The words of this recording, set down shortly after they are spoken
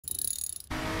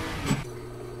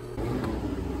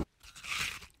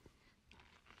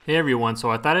Hey everyone, so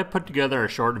I thought I'd put together a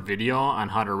short video on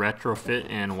how to retrofit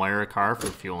and wire a car for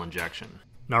fuel injection.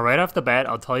 Now right off the bat,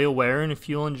 I'll tell you wiring a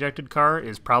fuel injected car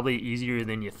is probably easier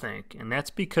than you think, and that's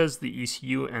because the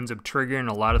ECU ends up triggering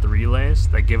a lot of the relays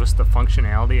that give us the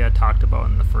functionality I talked about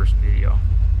in the first video.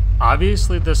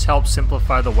 Obviously this helps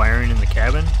simplify the wiring in the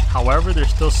cabin, however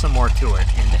there's still some more to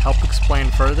it, and to help explain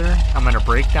further, I'm going to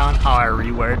break down how I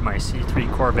rewired my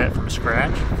C3 Corvette from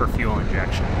scratch for fuel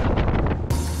injection.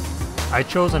 I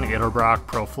chose an Edelbrock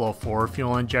Pro-Flo 4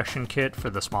 fuel injection kit for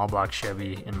the small block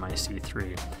Chevy in my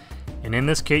C3. And in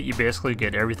this kit you basically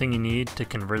get everything you need to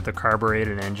convert the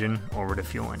carbureted engine over to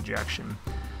fuel injection.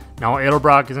 Now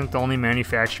Edelbrock isn't the only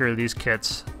manufacturer of these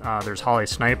kits. There's Holley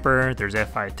Sniper, there's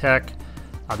FiTech,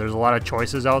 there's a lot of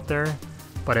choices out there.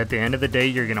 But at the end of the day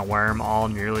you're going to wire them all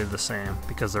nearly the same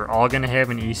because they're all going to have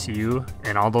an ECU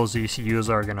and all those ECUs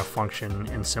are going to function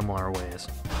in similar ways.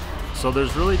 So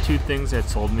there's really two things that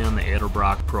sold me on the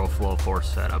Edelbrock Pro-Flo 4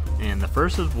 setup, and the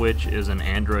first of which is an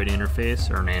Android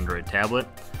interface or an Android tablet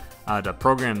to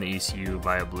program the ECU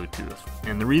via Bluetooth.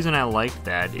 And the reason I like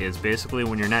that is basically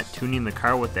when you're not tuning the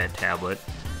car with that tablet,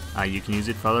 you can use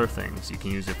it for other things. You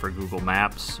can use it for Google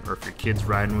Maps, or if your kid's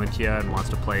riding with you and wants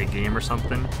to play a game or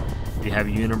something, you have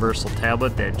a universal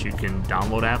tablet that you can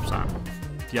download apps on.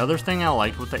 The other thing I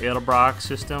liked with the Edelbrock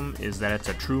system is that it's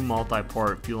a true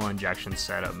multi-port fuel injection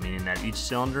setup, meaning that each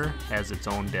cylinder has its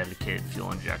own dedicated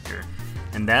fuel injector,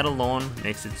 and that alone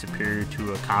makes it superior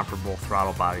to a comparable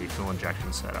throttle body fuel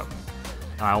injection setup.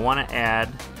 Now I want to add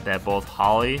that both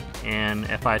Holley and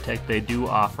FiTech, they do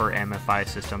offer MFI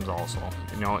systems also.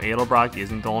 You know, Edelbrock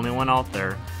isn't the only one out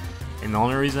there, and the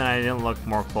only reason I didn't look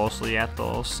more closely at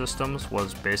those systems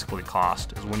was basically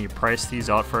cost. Is when you price these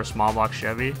out for a small block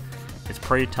Chevy, it's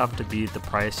pretty tough to beat the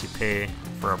price you pay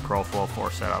for a Pro-Flo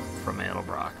 4 setup from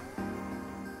Edelbrock.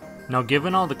 Now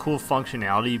given all the cool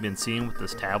functionality you've been seeing with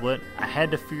this tablet, I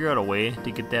had to figure out a way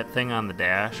to get that thing on the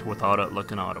dash without it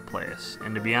looking out of place.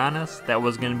 And to be honest, that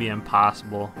was going to be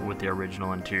impossible with the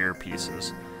original interior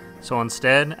pieces. So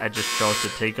instead, I just chose to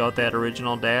take out that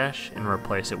original dash and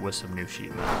replace it with some new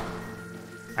sheet metal.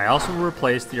 I also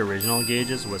replaced the original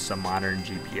gauges with some modern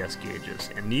GPS gauges,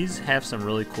 and these have some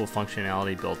really cool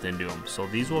functionality built into them. So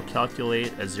these will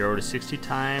calculate a 0 to 60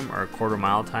 time or a quarter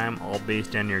mile time, all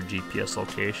based on your GPS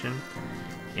location.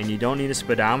 And you don't need a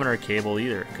speedometer cable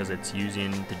either, because it's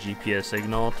using the GPS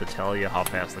signal to tell you how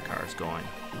fast the car is going.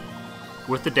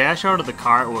 With the dash out of the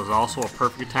car, it was also a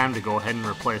perfect time to go ahead and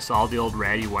replace all the old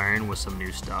ratty wiring with some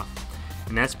new stuff.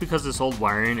 And that's because this old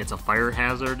wiring, it's a fire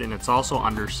hazard, and it's also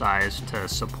undersized to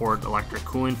support electric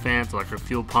cooling fans, electric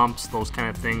fuel pumps, those kind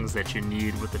of things that you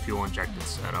need with the fuel injected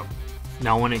setup.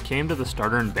 Now when it came to the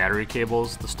starter and battery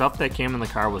cables, the stuff that came in the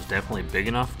car was definitely big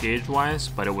enough gauge wise,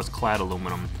 but it was clad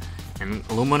aluminum. And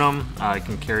aluminum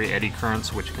can carry eddy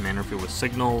currents, which can interfere with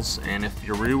signals, and if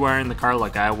you're rewiring the car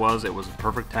like I was, it was a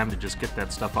perfect time to just get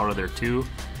that stuff out of there too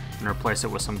and replace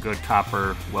it with some good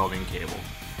copper welding cable.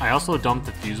 I also dumped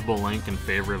the fusible link in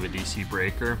favor of a DC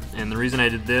breaker, and the reason I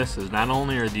did this is not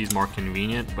only are these more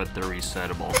convenient, but they're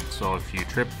resettable. So if you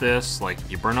trip this, like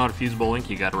you burn out a fusible link,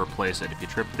 you got to replace it. If you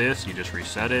trip this, you just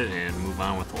reset it and move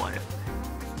on with life.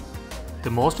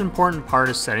 The most important part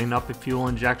of setting up a fuel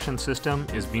injection system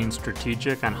is being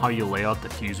strategic on how you lay out the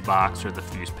fuse box or the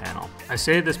fuse panel. I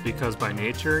say this because by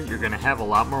nature, you're going to have a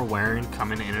lot more wiring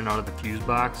coming in and out of the fuse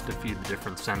box to feed the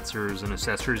different sensors and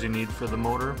accessories you need for the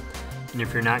motor. And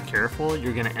if you're not careful,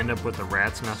 you're going to end up with a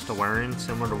rat's nest of wiring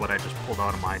similar to what I just pulled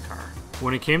out of my car.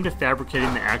 When it came to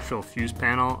fabricating the actual fuse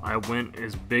panel, I went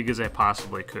as big as I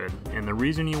possibly could. And the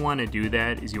reason you want to do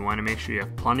that is you want to make sure you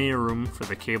have plenty of room for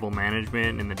the cable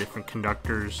management and the different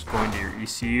conductors going to your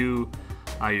ECU,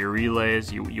 your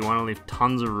relays. You want to leave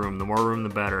tons of room. The more room the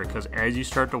better, because as you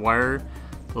start to wire,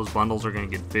 those bundles are going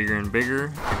to get bigger and bigger,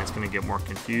 and it's going to get more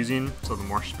confusing. So the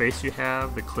more space you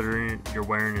have, the clearer your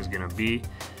wiring is going to be.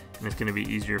 And it's going to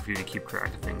be easier for you to keep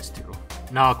track of things too.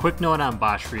 Now a quick note on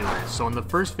Bosch relays. So in the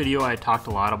first video I talked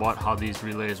a lot about how these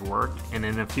relays work, and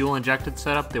in a fuel injected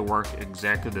setup they work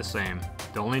exactly the same.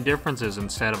 The only difference is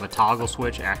instead of a toggle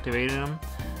switch activating them,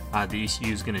 the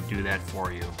ECU is going to do that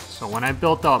for you. So when I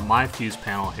built out my fuse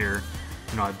panel here,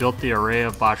 I built the array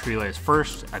of Bosch relays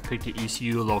first, I picked the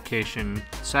ECU location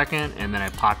second, and then I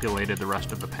populated the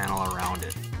rest of the panel around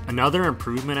it. Another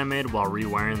improvement I made while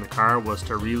rewiring the car was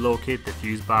to relocate the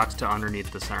fuse box to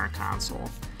underneath the center console.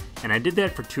 And I did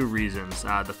that for two reasons.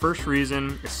 The first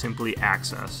reason is simply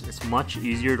access. It's much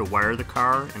easier to wire the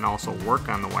car and also work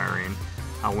on the wiring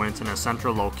when it's in a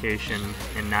central location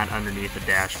and not underneath the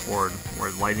dashboard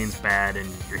where the lighting's bad and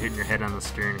you're hitting your head on the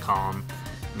steering column,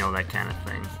 that kind of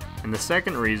thing. And the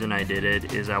second reason I did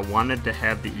it is I wanted to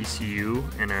have the ECU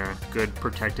in a good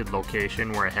protected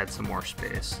location where I had some more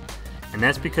space. And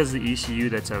that's because the ECU,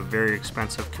 that's a very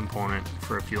expensive component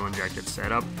for a fuel injected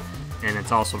setup, and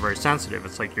it's also very sensitive.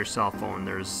 It's like your cell phone.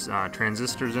 There's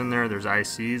transistors in there, there's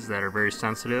ICs that are very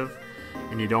sensitive,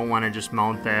 and you don't want to just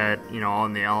mount that, you know,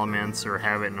 on the elements or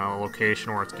have it in a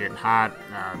location where it's getting hot,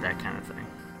 that kind of thing.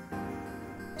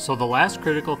 So the last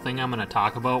critical thing I'm going to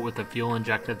talk about with the fuel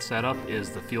injected setup is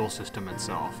the fuel system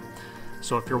itself.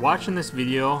 So if you're watching this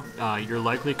video, you're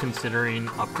likely considering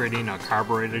upgrading a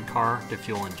carbureted car to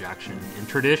fuel injection. And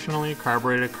traditionally,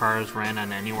 carbureted cars ran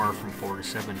on anywhere from 4 to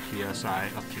 7 psi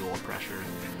of fuel pressure.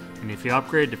 And if you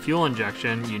upgrade to fuel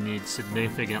injection, you need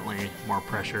significantly more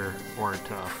pressure for it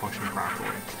to function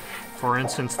properly. For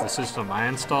instance, the system I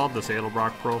installed, this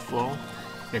Edelbrock Pro-Flo,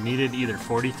 it needed either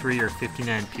 43 or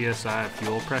 59 psi of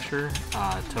fuel pressure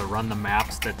to run the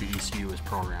maps that the ECU is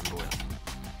programmed with.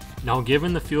 Now,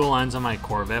 given the fuel lines on my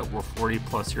Corvette were 40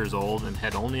 plus years old and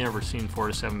had only ever seen 4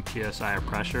 to 7 psi of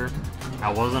pressure,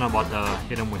 I wasn't about to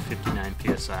hit them with 59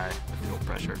 psi of fuel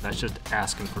pressure. That's just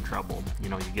asking for trouble. You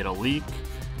know, you get a leak,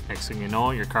 next thing you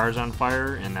know, your car's on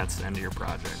fire, and that's the end of your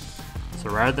project. So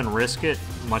rather than risk it,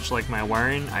 much like my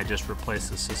wiring, I just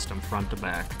replaced the system front to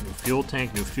back. New fuel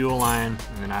tank, new fuel line,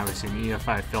 and then obviously an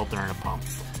EFI filter and a pump.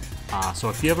 So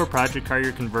if you have a project car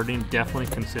you're converting, definitely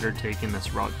consider taking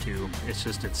this route too. It's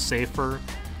safer,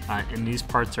 and these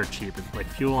parts are cheap. Like,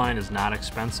 fuel line is not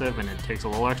expensive and it takes a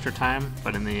little extra time,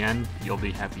 but in the end, you'll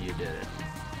be happy you did it.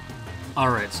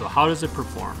 Alright, so how does it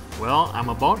perform? Well, I'm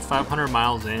about 500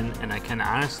 miles in, and I can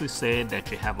honestly say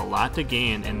that you have a lot to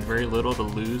gain and very little to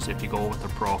lose if you go with the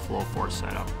Pro-Flo 4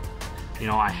 setup. You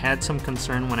know, I had some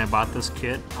concern when I bought this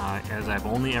kit, as I've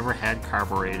only ever had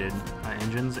carbureted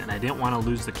engines, and I didn't want to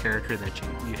lose the character that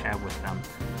you have with them.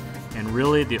 And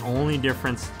really, the only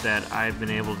difference that I've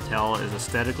been able to tell is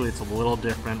aesthetically it's a little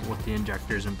different with the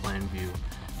injectors in plain view.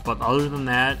 But other than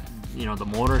that, you know, the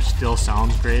motor still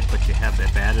sounds great, but you have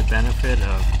that added benefit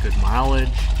of good mileage,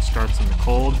 it starts in the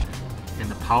cold, and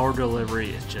the power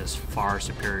delivery is just far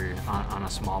superior on a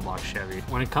small block Chevy.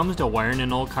 When it comes to wiring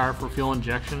an old car for fuel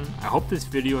injection, I hope this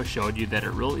video showed you that it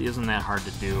really isn't that hard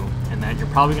to do, and that you're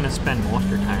probably going to spend most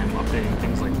of your time updating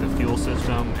things like the fuel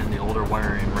system and the older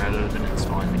wiring rather than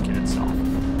installing the kit itself.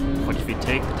 But if you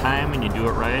take the time and you do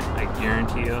it right, I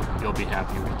guarantee you'll be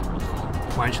happy with the result.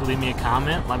 Why don't you leave me a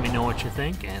comment, let me know what you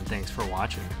think, and thanks for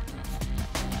watching.